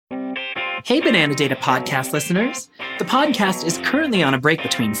Hey Banana Data podcast listeners! The podcast is currently on a break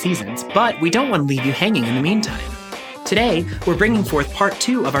between seasons, but we don't want to leave you hanging in the meantime. Today, we're bringing forth part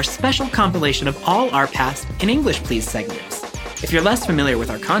 2 of our special compilation of all our past In English Please segments. If you're less familiar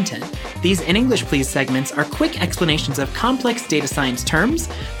with our content, these In English Please segments are quick explanations of complex data science terms,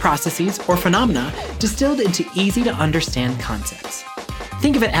 processes, or phenomena distilled into easy-to-understand concepts.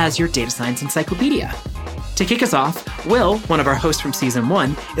 Think of it as your data science encyclopedia. To kick us off, Will, one of our hosts from Season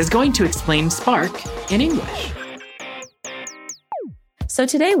 1, is going to explain Spark in English. So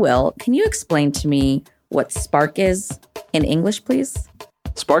today, Will, can you explain to me what Spark is in English, please?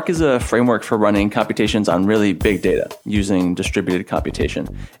 Spark is a framework for running computations on really big data using distributed computation.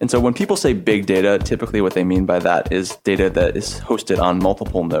 And so when people say big data, typically what they mean by that is data that is hosted on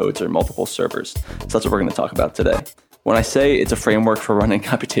multiple nodes or multiple servers. So that's what we're going to talk about today. When I say it's a framework for running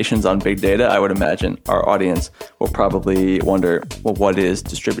computations on big data, I would imagine our audience will probably wonder, well, what is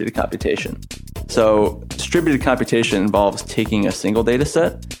distributed computation? So distributed computation involves taking a single data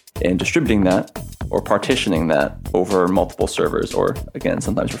set and distributing that or partitioning that over multiple servers, or again,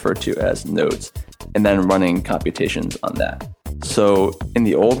 sometimes referred to as nodes, and then running computations on that. So in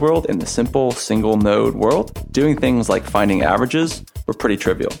the old world, in the simple single node world, doing things like finding averages were pretty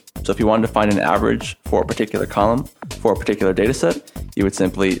trivial. So if you wanted to find an average for a particular column, for a particular data set, you would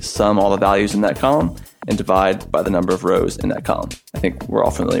simply sum all the values in that column and divide by the number of rows in that column. I think we're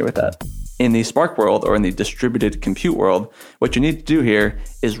all familiar with that. In the Spark world, or in the distributed compute world, what you need to do here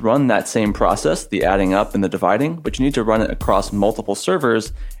is run that same process, the adding up and the dividing, but you need to run it across multiple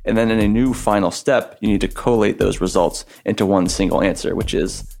servers. And then in a new final step, you need to collate those results into one single answer, which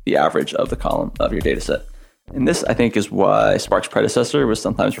is the average of the column of your data set. And this, I think, is why Spark's predecessor was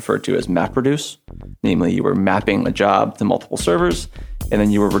sometimes referred to as MapReduce. Namely, you were mapping a job to multiple servers, and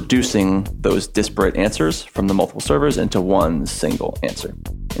then you were reducing those disparate answers from the multiple servers into one single answer.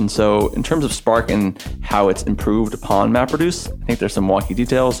 And so in terms of Spark and how it's improved upon MapReduce, I think there's some wonky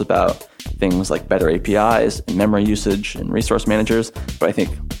details about things like better APIs and memory usage and resource managers, but I think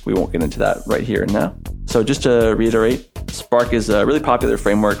we won't get into that right here and now. So just to reiterate, Spark is a really popular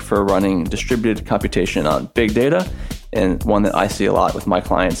framework for running distributed computation on big data, and one that I see a lot with my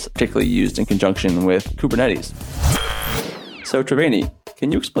clients, particularly used in conjunction with Kubernetes. So Triveni,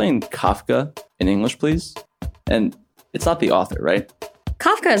 can you explain Kafka in English, please? And it's not the author, right?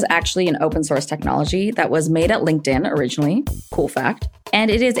 Kafka is actually an open source technology that was made at LinkedIn originally, cool fact,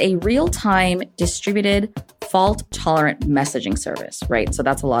 and it is a real-time distributed fault-tolerant messaging service, right? So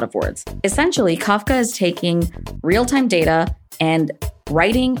that's a lot of words. Essentially, Kafka is taking real-time data and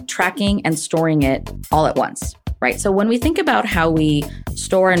writing, tracking, and storing it all at once, right? So when we think about how we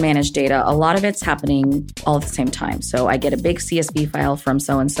store and manage data, a lot of it's happening all at the same time. So I get a big CSV file from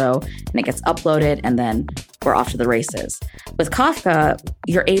so-and-so, and it gets uploaded, and then we're off to the races. With Kafka,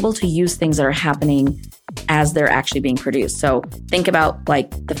 you're able to use things that are happening as they're actually being produced. So think about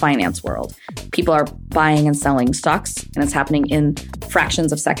like the finance world. People are buying and selling stocks, and it's happening in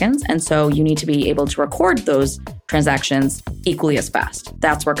fractions of seconds. And so you need to be able to record those transactions equally as fast.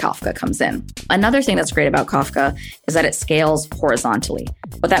 That's where Kafka comes in. Another thing that's great about Kafka is that it scales horizontally.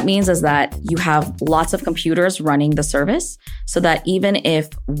 What that means is that you have lots of computers running the service so that even if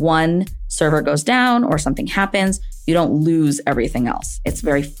one server goes down or something happens, you don't lose everything else. It's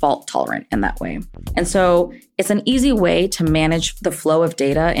very fault tolerant in that way. And so it's an easy way to manage the flow of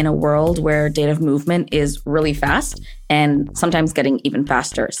data in a world where data movement is really fast and sometimes getting even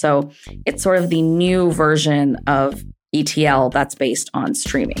faster. So it's sort of the new version of ETL that's based on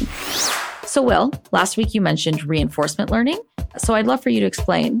streaming. So Will, last week you mentioned reinforcement learning. So I'd love for you to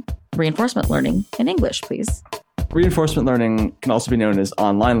explain reinforcement learning in English, please. Reinforcement learning can also be known as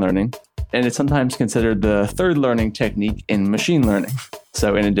online learning, and it's sometimes considered the third learning technique in machine learning.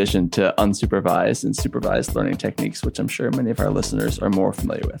 So in addition to unsupervised and supervised learning techniques, which I'm sure many of our listeners are more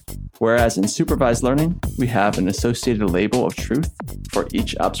familiar with. Whereas in supervised learning, we have an associated label of truth for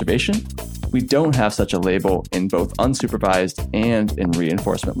each observation. We don't have such a label in both unsupervised and in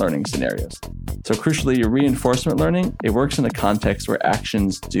reinforcement learning scenarios. So crucially, reinforcement learning, it works in a context where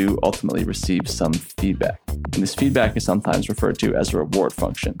actions do ultimately receive some feedback. And this feedback is sometimes referred to as a reward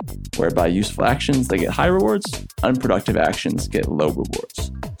function, whereby useful actions, they get high rewards, unproductive actions get low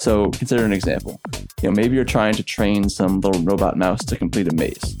rewards. So consider an example. Maybe you're trying to train some little robot mouse to complete a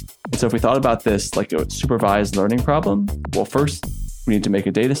maze. And so if we thought about this like a supervised learning problem, well, first, we need to make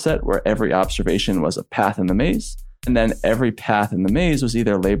a data set where every observation was a path in the maze. And then every path in the maze was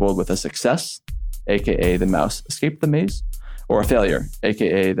either labeled with a success, aka the mouse escaped the maze, or a failure,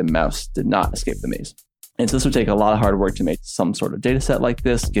 aka the mouse did not escape the maze. And so this would take a lot of hard work to make some sort of data set like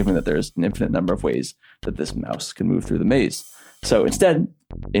this, given that there's an infinite number of ways that this mouse can move through the maze. So instead,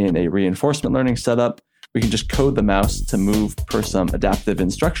 in a reinforcement learning setup, we can just code the mouse to move per some adaptive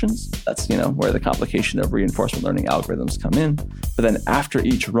instructions. That's, where the complication of reinforcement learning algorithms come in. But then after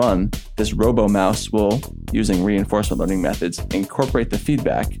each run, this robo-mouse will, using reinforcement learning methods, incorporate the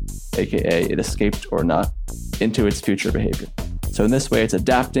feedback, aka it escaped or not, into its future behavior. So in this way, it's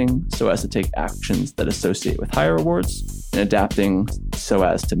adapting so as to take actions that associate with higher rewards and adapting so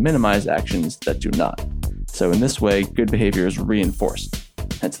as to minimize actions that do not. So in this way, good behavior is reinforced,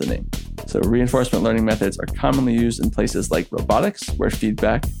 hence the name. So reinforcement learning methods are commonly used in places like robotics, where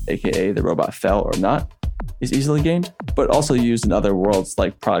feedback, aka the robot fell or not, is easily gained, but also used in other worlds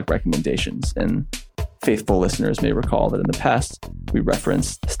like product recommendations. And faithful listeners may recall that in the past, we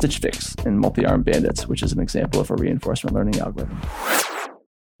referenced Stitch Fix in Multi-Armed Bandits, which is an example of a reinforcement learning algorithm.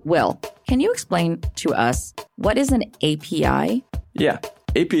 Will, can you explain to us what is an API? Yeah.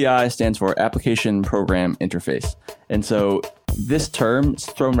 API stands for Application Program Interface. And so this term is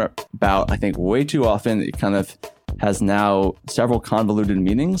thrown about, I think, way too often. It kind of has now several convoluted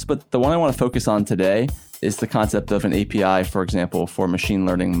meanings, but the one I want to focus on today is the concept of an API, for example, for machine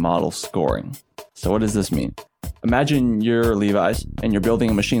learning model scoring. So what does this mean? Imagine you're Levi's and you're building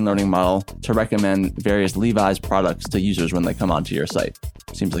a machine learning model to recommend various Levi's products to users when they come onto your site.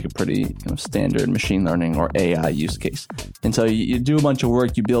 Seems like a pretty kind of standard machine learning or AI use case. And so you do a bunch of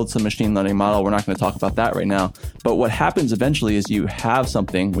work, you build some machine learning model. We're not going to talk about that right now. But what happens eventually is you have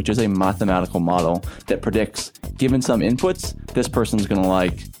something, which is a mathematical model that predicts, given some inputs, this person's going to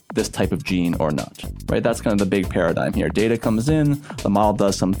like this type of gene or not, right? That's kind of the big paradigm here. Data comes in, the model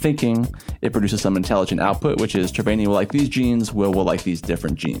does some thinking, it produces some intelligent output, which is Triveni will like these genes, Will like these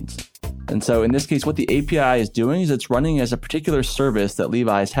different genes. And so in this case, what the API is doing is it's running as a particular service that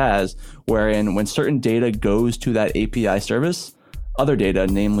Levi's has, wherein when certain data goes to that API service, other data,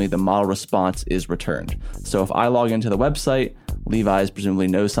 namely the model response, is returned. So if I log into the website, Levi's presumably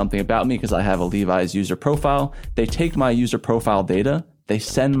knows something about me because I have a Levi's user profile. They take my user profile data, they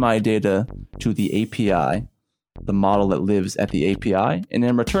send my data to the API, the model that lives at the API. And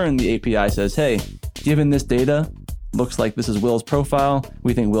in return, the API says, hey, given this data, looks like this is Will's profile.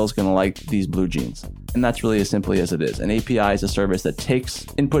 We think Will's going to like these blue jeans. And that's really as simply as it is. An API is a service that takes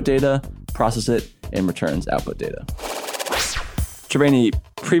input data, processes it, and returns output data. Triveni,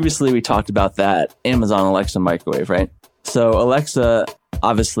 previously we talked about that Amazon Alexa microwave, right? So Alexa,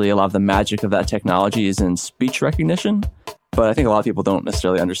 obviously a lot of the magic of that technology is in speech recognition. But I think a lot of people don't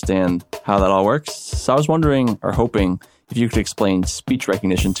necessarily understand how that all works. So I was wondering or hoping if you could explain speech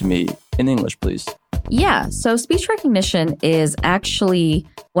recognition to me in English, please. Yeah, so speech recognition is actually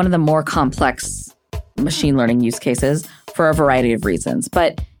one of the more complex machine learning use cases for a variety of reasons.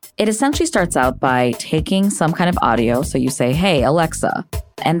 But it essentially starts out by taking some kind of audio. So you say, hey, Alexa,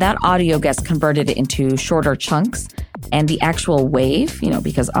 and that audio gets converted into shorter chunks. And the actual wave,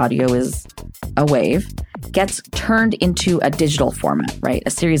 because audio is a wave, gets turned into a digital format, right?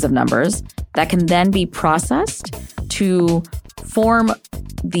 A series of numbers that can then be processed to form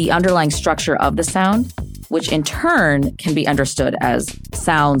the underlying structure of the sound, which in turn can be understood as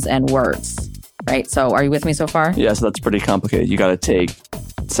sounds and words, right? So are you with me so far? Yeah, so that's pretty complicated. You got to take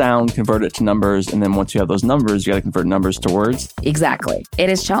sound, convert it to numbers, and then once you have those numbers, you got to convert numbers to words. Exactly. It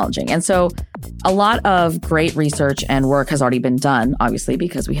is challenging. And so a lot of great research and work has already been done, obviously,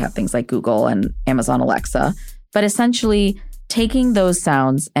 because we have things like Google and Amazon Alexa. But essentially, taking those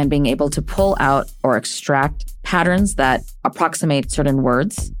sounds and being able to pull out or extract patterns that approximate certain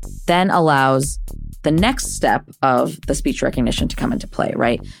words then allows the next step of the speech recognition to come into play,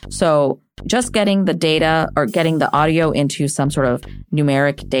 right? So just getting the data or getting the audio into some sort of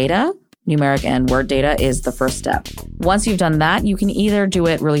numeric and word data is the first step. Once you've done that, you can either do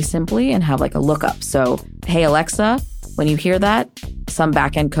it really simply and have like a lookup. So, hey, Alexa, when you hear that, some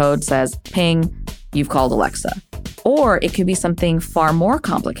backend code says, ping, you've called Alexa. Or it could be something far more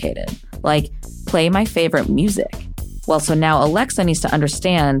complicated, like play my favorite music. Well, so now Alexa needs to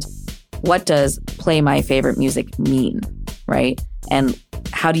understand, what does play my favorite music mean, right? And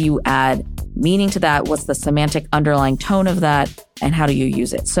how do you add meaning to that? What's the semantic underlying tone of that? And how do you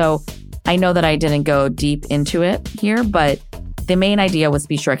use it? So I know that I didn't go deep into it here, but the main idea with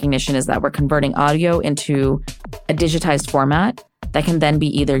speech recognition is that we're converting audio into a digitized format that can then be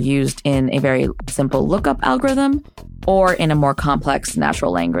either used in a very simple lookup algorithm or in a more complex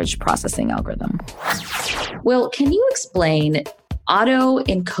natural language processing algorithm. Will, can you explain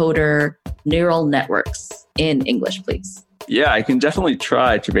autoencoder neural networks in English, please? Yeah, I can definitely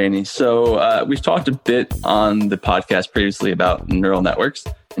try, Triveni. So we've talked a bit on the podcast previously about neural networks.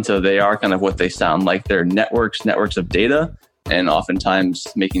 And so they are kind of what they sound like. They're networks of data. And oftentimes,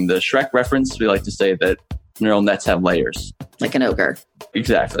 making the Shrek reference, we like to say that neural nets have layers. Like an ogre.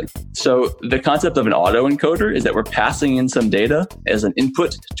 Exactly. So the concept of an autoencoder is that we're passing in some data as an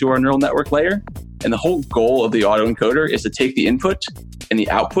input to our neural network layer. And the whole goal of the autoencoder is to take the input, and the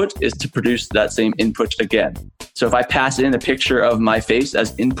output is to produce that same input again. So if I pass in a picture of my face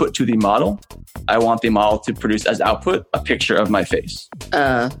as input to the model, I want the model to produce as output a picture of my face.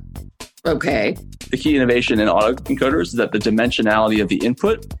 Okay. The key innovation in autoencoders is that the dimensionality of the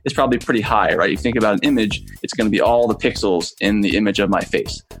input is probably pretty high, right? You think about an image, it's going to be all the pixels in the image of my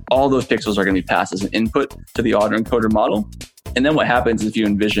face. All those pixels are going to be passed as an input to the autoencoder model. And then what happens if you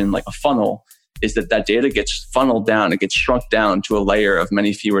envision like a funnel is that data gets funneled down, it gets shrunk down to a layer of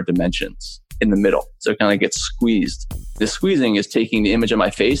many fewer dimensions in the middle. So it kind of gets squeezed. The squeezing is taking the image of my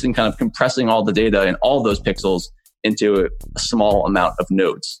face and kind of compressing all the data and all those pixels into a small amount of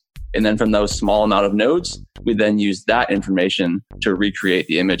nodes. And then from those small amount of nodes, we then use that information to recreate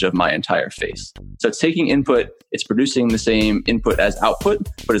the image of my entire face. So it's taking input, it's producing the same input as output,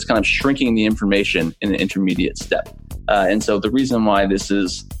 but it's kind of shrinking the information in an intermediate step. And so the reason why this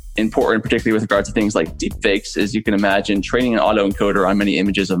is important, particularly with regards to things like deepfakes, is you can imagine training an autoencoder on many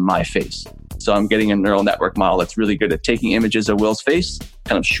images of my face. So I'm getting a neural network model that's really good at taking images of Will's face,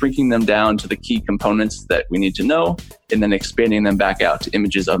 kind of shrinking them down to the key components that we need to know, and then expanding them back out to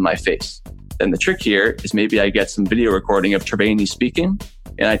images of my face. Then the trick here is maybe I get some video recording of Triveni speaking,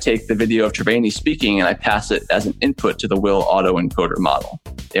 and I take the video of Triveni speaking and I pass it as an input to the Will autoencoder model.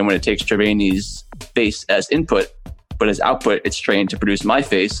 And when it takes Triveni's face as input, but as output, it's trained to produce my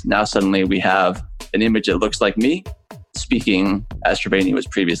face. Now suddenly we have an image that looks like me speaking as Triveni was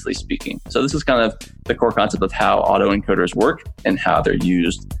previously speaking. So this is kind of the core concept of how autoencoders work and how they're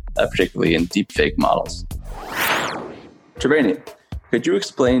used, particularly in deepfake models. Triveni, could you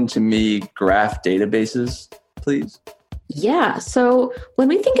explain to me graph databases, please? Yeah. So when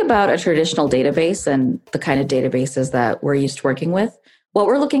we think about a traditional database and the kind of databases that we're used to working with, what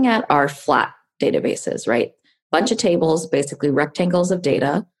we're looking at are flat databases, right? Bunch of tables, basically rectangles of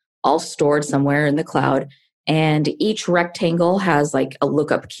data, all stored somewhere in the cloud. And each rectangle has like a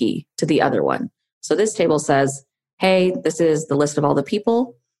lookup key to the other one. So this table says, hey, this is the list of all the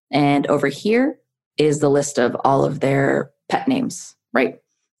people. And over here is the list of all of their pet names, right?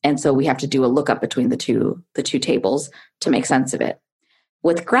 And so we have to do a lookup between the two tables to make sense of it.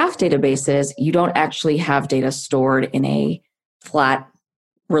 With graph databases, you don't actually have data stored in a flat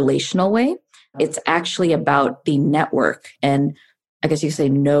relational way. It's actually about the network and I guess you could say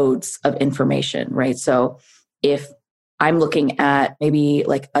nodes of information, right? So if I'm looking at maybe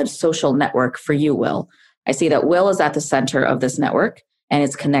like a social network for you, Will, I see that Will is at the center of this network and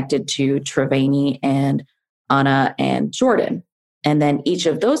it's connected to Triveni and Anna and Jordan. And then each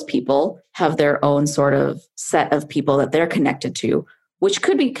of those people have their own sort of set of people that they're connected to, which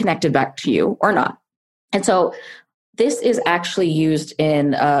could be connected back to you or not. And so this is actually used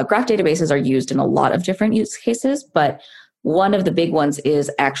in, graph databases are used in a lot of different use cases, but one of the big ones is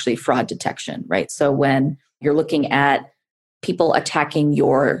actually fraud detection, right? So when you're looking at people attacking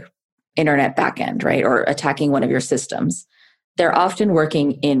your internet backend, right? Or attacking one of your systems, they're often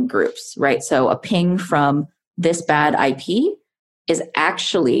working in groups, right? So a ping from this bad IP is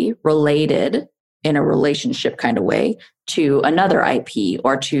actually related in a relationship kind of way to another IP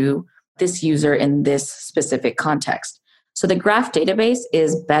or to this user in this specific context. So the graph database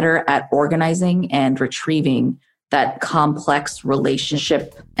is better at organizing and retrieving that complex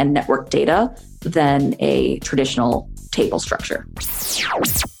relationship and network data than a traditional table structure.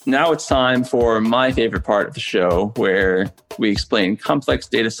 Now it's time for my favorite part of the show, where we explain complex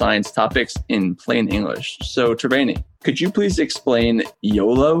data science topics in plain English. So Triveni, could you please explain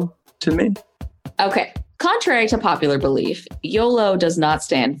YOLO to me? Okay. Contrary to popular belief, YOLO does not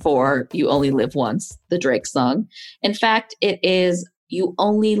stand for You Only Live Once, the Drake song. In fact, it is You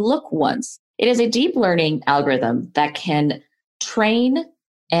Only Look Once. It is a deep learning algorithm that can train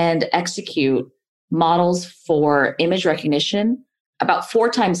and execute models for image recognition about 4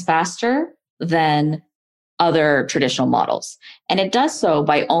 times faster than other traditional models. And it does so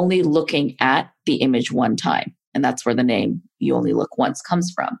by only looking at the image one time. And that's where the name You Only Look Once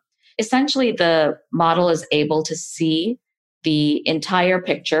comes from. Essentially, the model is able to see the entire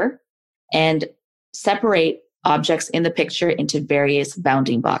picture and separate objects in the picture into various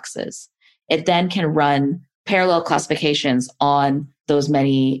bounding boxes. It then can run parallel classifications on those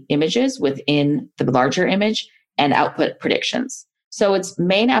many images within the larger image and output predictions. So its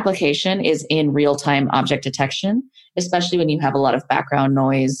main application is in real-time object detection, especially when you have a lot of background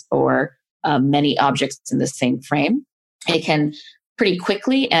noise or many objects in the same frame. It can pretty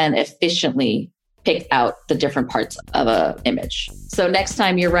quickly and efficiently pick out the different parts of an image. So next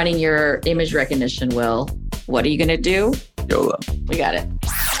time you're running your image recognition, Will, what are you going to do? YOLO. We got it.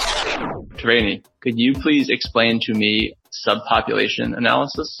 Triveni, could you please explain to me subpopulation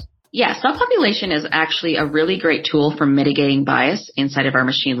analysis? Yeah, subpopulation is actually a really great tool for mitigating bias inside of our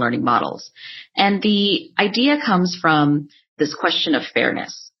machine learning models. And the idea comes from this question of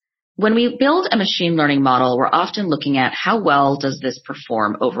fairness. When we build a machine learning model, we're often looking at how well does this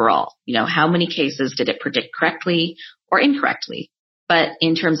perform overall? How many cases did it predict correctly or incorrectly? But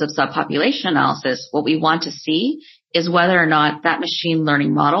in terms of subpopulation analysis, what we want to see is whether or not that machine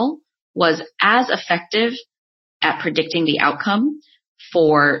learning model was as effective at predicting the outcome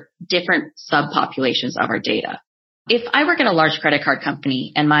for different subpopulations of our data. If I work at a large credit card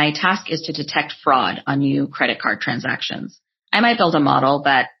company and my task is to detect fraud on new credit card transactions, I might build a model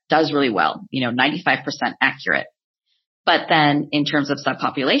that does really well, 95% accurate. But then in terms of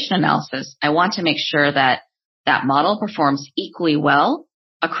subpopulation analysis, I want to make sure that that model performs equally well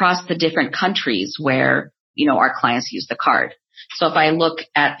across the different countries where, our clients use the card. So if I look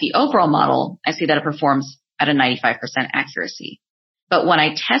at the overall model, I see that it performs at a 95% accuracy. But when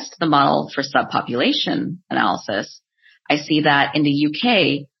I test the model for subpopulation analysis, I see that in the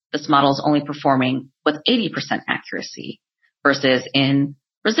UK, this model is only performing with 80% accuracy versus in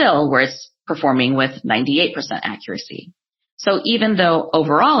Brazil, where it's performing with 98% accuracy. So even though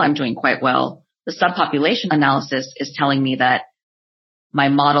overall I'm doing quite well, the subpopulation analysis is telling me that my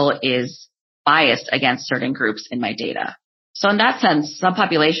model is biased against certain groups in my data. So in that sense,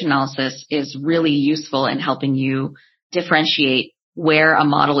 subpopulation analysis is really useful in helping you differentiate where a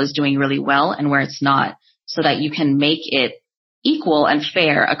model is doing really well and where it's not, so that you can make it equal and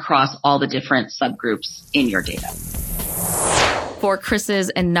fair across all the different subgroups in your data. For Chris's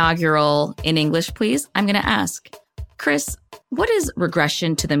inaugural in English, please, I'm going to ask, Chris, what is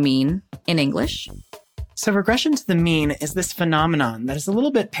regression to the mean in English? So regression to the mean is this phenomenon that is a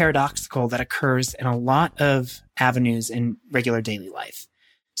little bit paradoxical that occurs in a lot of avenues in regular daily life.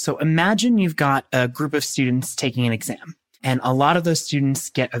 So imagine you've got a group of students taking an exam, and a lot of those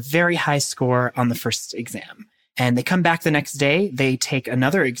students get a very high score on the first exam. And they come back the next day, they take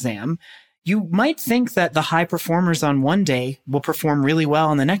another exam. You might think that the high performers on one day will perform really well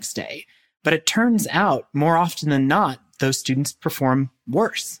on the next day. But it turns out, more often than not, those students perform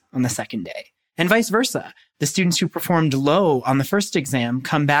worse on the second day. And vice versa. The students who performed low on the first exam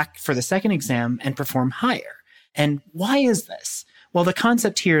come back for the second exam and perform higher. And why is this? Well, the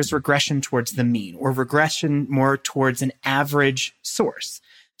concept here is regression towards the mean, or regression more towards an average source.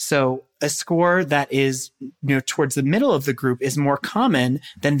 So a score that is, towards the middle of the group is more common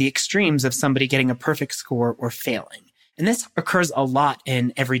than the extremes of somebody getting a perfect score or failing. And this occurs a lot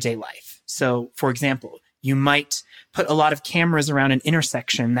in everyday life. So, for example, you might put a lot of cameras around an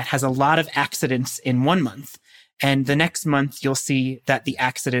intersection that has a lot of accidents in 1 month, and the next month you'll see that the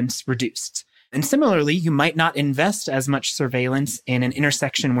accidents reduced. And similarly, you might not invest as much surveillance in an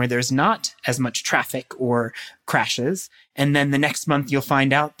intersection where there's not as much traffic or crashes, and then the next month you'll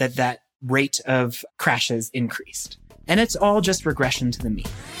find out that that rate of crashes increased. And it's all just regression to the mean.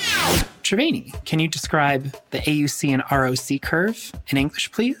 Triveni, can you describe the AUC and ROC curve in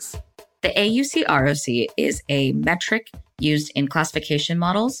English, please? The AUC-ROC is a metric used in classification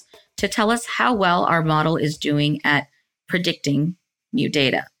models to tell us how well our model is doing at predicting new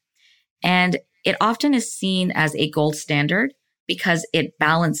data. And it often is seen as a gold standard because it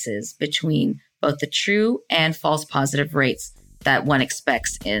balances between both the true and false positive rates that one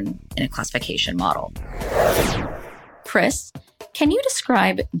expects in a classification model. Chris, can you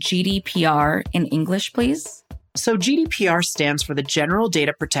describe GDPR in English, please? So GDPR stands for the General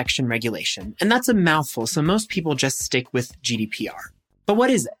Data Protection Regulation, and that's a mouthful, so most people just stick with GDPR. But what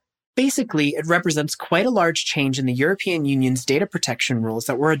is it? Basically, it represents quite a large change in the European Union's data protection rules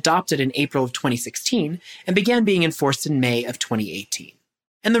that were adopted in April of 2016 and began being enforced in May of 2018.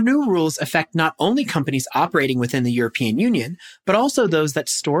 And the new rules affect not only companies operating within the European Union, but also those that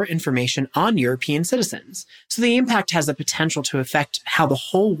store information on European citizens. So the impact has the potential to affect how the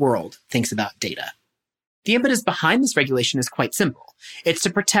whole world thinks about data. The impetus behind this regulation is quite simple. It's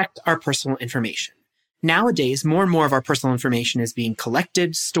to protect our personal information. Nowadays, more and more of our personal information is being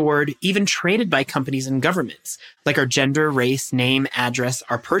collected, stored, even traded by companies and governments, like our gender, race, name, address,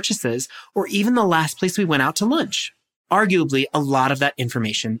 our purchases, or even the last place we went out to lunch. Arguably, a lot of that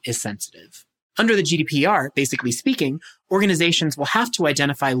information is sensitive. Under the GDPR, basically speaking, organizations will have to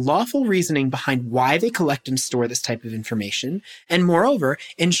identify lawful reasoning behind why they collect and store this type of information, and moreover,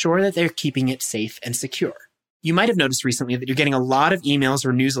 ensure that they're keeping it safe and secure. You might have noticed recently that you're getting a lot of emails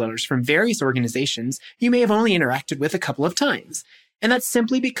or newsletters from various organizations you may have only interacted with a couple of times. And that's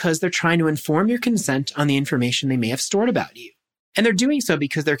simply because they're trying to inform your consent on the information they may have stored about you. And they're doing so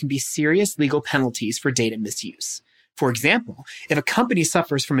because there can be serious legal penalties for data misuse. For example, if a company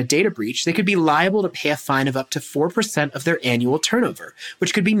suffers from a data breach, they could be liable to pay a fine of up to 4% of their annual turnover,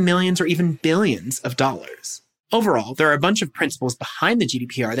 which could be millions or even billions of dollars. Overall, there are a bunch of principles behind the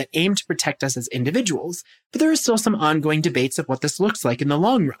GDPR that aim to protect us as individuals, but there are still some ongoing debates of what this looks like in the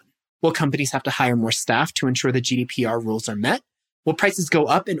long run. Will companies have to hire more staff to ensure the GDPR rules are met? Will prices go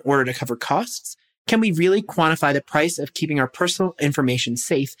up in order to cover costs? Can we really quantify the price of keeping our personal information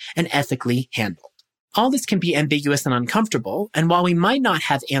safe and ethically handled? All this can be ambiguous and uncomfortable, and while we might not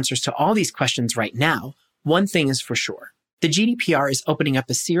have answers to all these questions right now, one thing is for sure. The GDPR is opening up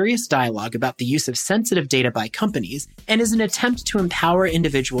a serious dialogue about the use of sensitive data by companies and is an attempt to empower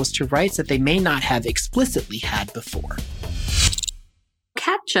individuals to rights that they may not have explicitly had before.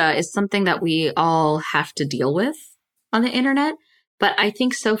 CAPTCHA is something that we all have to deal with on the internet, but I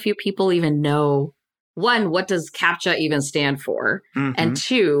think so few people even know, one, what does CAPTCHA even stand for? Mm-hmm. And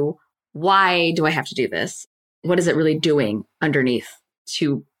two, why do I have to do this? What is it really doing underneath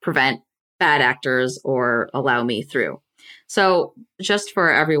to prevent bad actors or allow me through? So just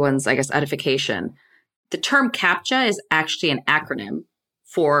for everyone's, I guess, edification, the term CAPTCHA is actually an acronym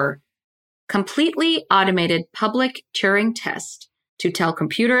for Completely Automated Public Turing Test to Tell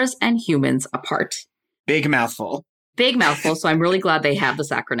Computers and Humans Apart. Big mouthful. Big mouthful. So I'm really glad they have this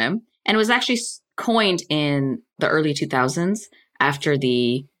acronym. And it was actually coined in the early 2000s after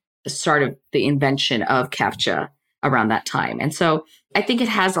the start of the invention of CAPTCHA around that time. And so I think it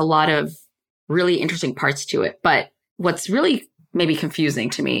has a lot of really interesting parts to it. But what's really maybe confusing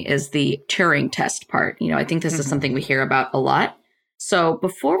to me is the Turing test part. I think this is something we hear about a lot. So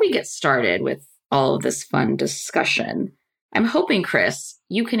before we get started with all of this fun discussion, I'm hoping, Chris,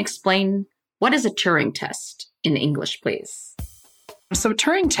 you can explain what is a Turing test in English, please. So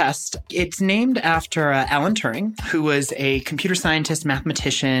Turing test, it's named after Alan Turing, who was a computer scientist,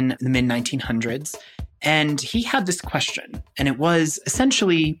 mathematician in the mid-1900s. And he had this question, and it was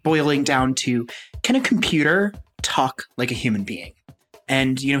essentially boiling down to, can a computer talk like a human being?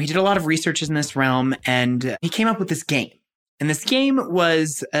 And, he did a lot of research in this realm, and he came up with this game. And this game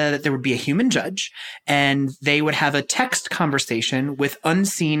was that there would be a human judge, and they would have a text conversation with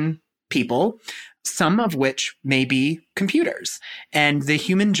unseen people, some of which may be computers. And the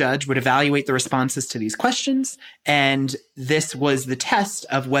human judge would evaluate the responses to these questions. And this was the test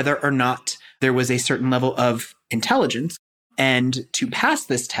of whether or not there was a certain level of intelligence. And to pass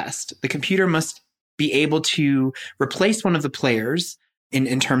this test, the computer must be able to replace one of the players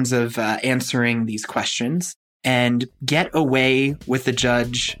in terms of answering these questions and get away with the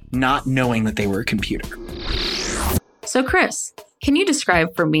judge not knowing that they were a computer. So, Chris, can you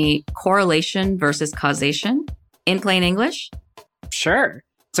describe for me correlation versus causation in plain English? Sure.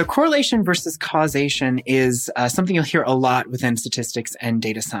 So correlation versus causation is something you'll hear a lot within statistics and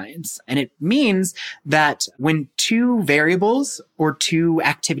data science. And it means that when two variables or two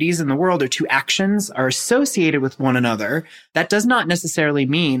activities in the world or two actions are associated with one another, that does not necessarily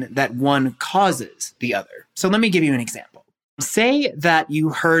mean that one causes the other. So let me give you an example. Say that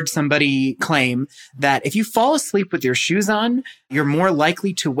you heard somebody claim that if you fall asleep with your shoes on, you're more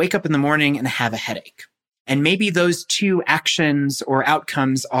likely to wake up in the morning and have a headache. And maybe those two actions or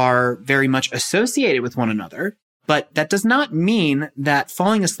outcomes are very much associated with one another, but that does not mean that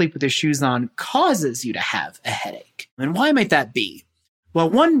falling asleep with your shoes on causes you to have a headache. And why might that be? Well,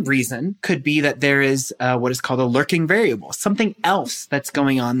 one reason could be that there is what is called a lurking variable, something else that's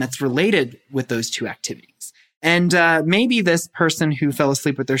going on that's related with those two activities. And maybe this person who fell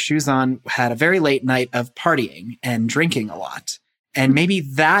asleep with their shoes on had a very late night of partying and drinking a lot. And maybe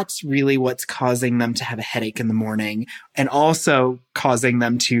that's really what's causing them to have a headache in the morning and also causing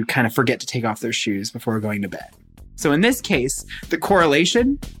them to kind of forget to take off their shoes before going to bed. So in this case, the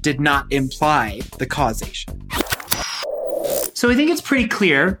correlation did not imply the causation. So I think it's pretty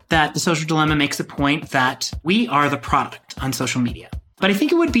clear that The Social Dilemma makes a point that we are the product on social media. But I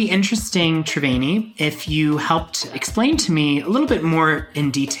think it would be interesting, Triveni, if you helped explain to me a little bit more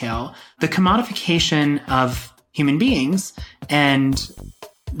in detail the commodification of human beings and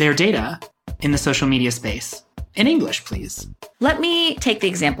their data in the social media space. In English, please. Let me take the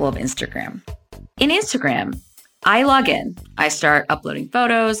example of Instagram. In Instagram, I log in. I start uploading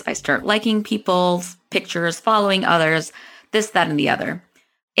photos. I start liking people's pictures, following others, this, that, and the other.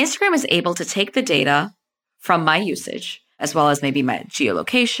 Instagram is able to take the data from my usage, as well as maybe my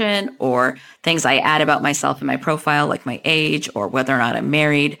geolocation or things I add about myself in my profile, like my age or whether or not I'm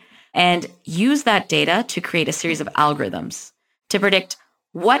married, and use that data to create a series of algorithms to predict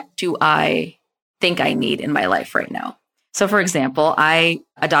what do I think I need in my life right now. So for example, I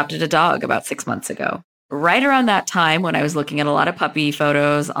adopted a dog about 6 months ago. Right around that time when I was looking at a lot of puppy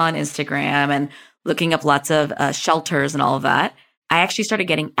photos on Instagram and looking up lots of shelters and all of that, I actually started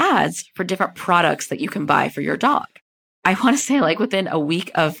getting ads for different products that you can buy for your dog. I want to say like within a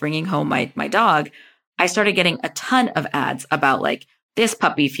week of bringing home my dog, I started getting a ton of ads about like this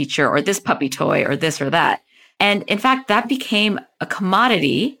puppy feature or this puppy toy or this or that. And in fact, that became a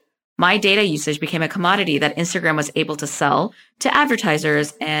commodity. My data usage became a commodity that Instagram was able to sell to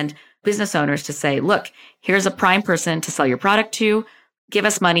advertisers and business owners to say, look, here's a prime person to sell your product to. Give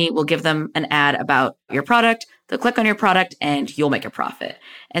us money. We'll give them an ad about your product. They'll click on your product and you'll make a profit.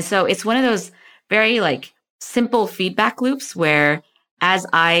 And so it's one of those very like simple feedback loops where as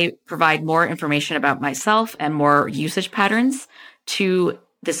I provide more information about myself and more usage patterns to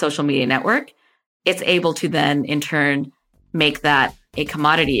the social media network, it's able to then in turn make that a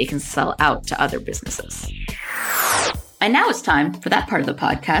commodity it can sell out to other businesses. And now it's time for that part of the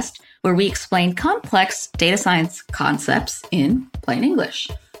podcast where we explain complex data science concepts in plain English.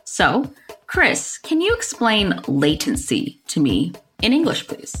 So, Chris, can you explain latency to me in English,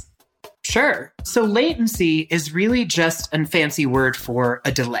 please? Sure. So latency is really just a fancy word for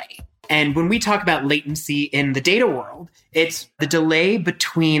a delay. And when we talk about latency in the data world, it's the delay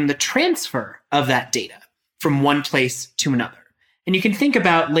between the transfer of that data from one place to another. And you can think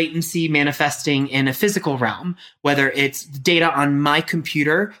about latency manifesting in a physical realm, whether it's data on my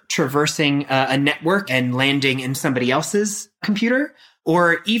computer traversing a network and landing in somebody else's computer,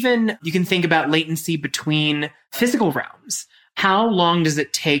 or even you can think about latency between physical realms. How long does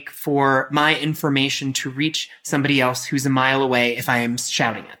it take for my information to reach somebody else who's a mile away if I am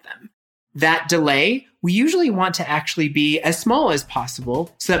shouting at them? That delay, we usually want to actually be as small as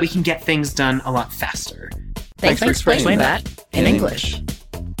possible so that we can get things done a lot faster. Thanks for explaining that in English.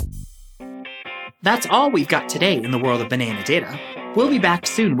 That's all we've got today in the world of banana data. We'll be back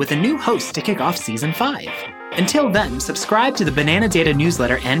soon with a new host to kick off Season 5. Until then, subscribe to the Banana Data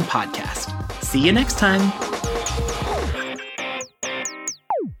newsletter and podcast. See you next time.